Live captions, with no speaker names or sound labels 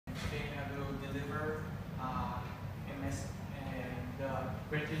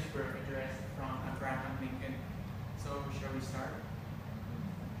Gettysburg Address from Abraham Lincoln. So shall we start?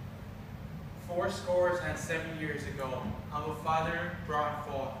 7 years ago, our Father brought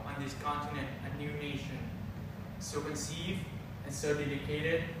forth on this continent a new nation, so conceived and so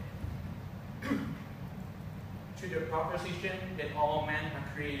dedicated to the proposition that all men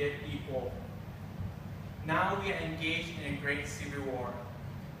are created equal. Now we are engaged in a great civil war,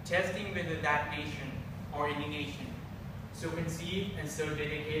 testing whether that nation or any nation, so conceived and so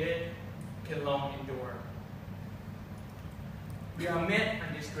dedicated, can long endure. We are met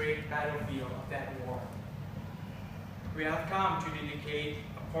on this great battlefield of that war. We have come to dedicate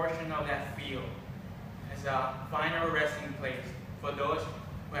a portion of that field as a final resting place for those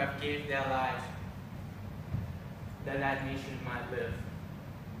who have gave their lives that that nation might live.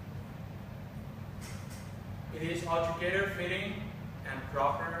 It is altogether fitting and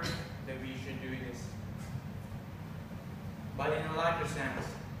proper that we should do this. But in a larger sense,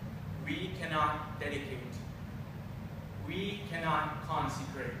 we cannot dedicate, we cannot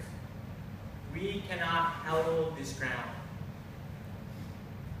consecrate, we cannot hallow this ground.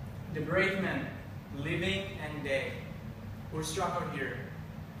 The brave men, living and dead, who struggle here,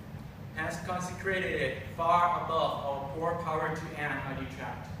 has consecrated it far above our poor power to end or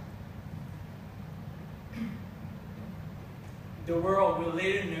detract. The world will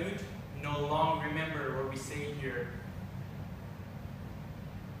later note, no longer remember what we say here,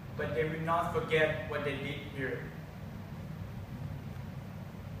 but they will not forget what they did here.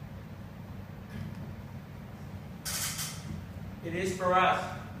 It is for us,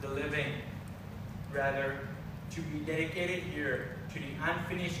 the living, rather, to be dedicated here to the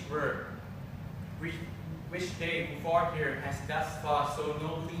unfinished work which they who fought here has thus far so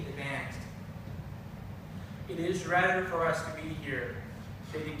nobly advanced. It is rather for us to be here,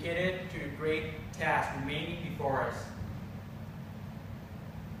 dedicated to the great task remaining before us.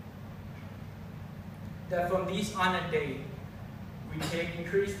 That from this honored day, we take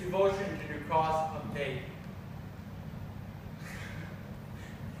increased devotion to the cause of day.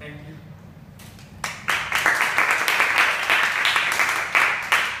 Thank you.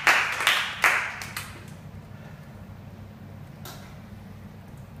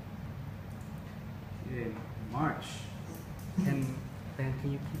 In March. And Ben,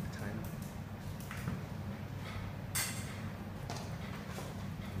 can you keep the time?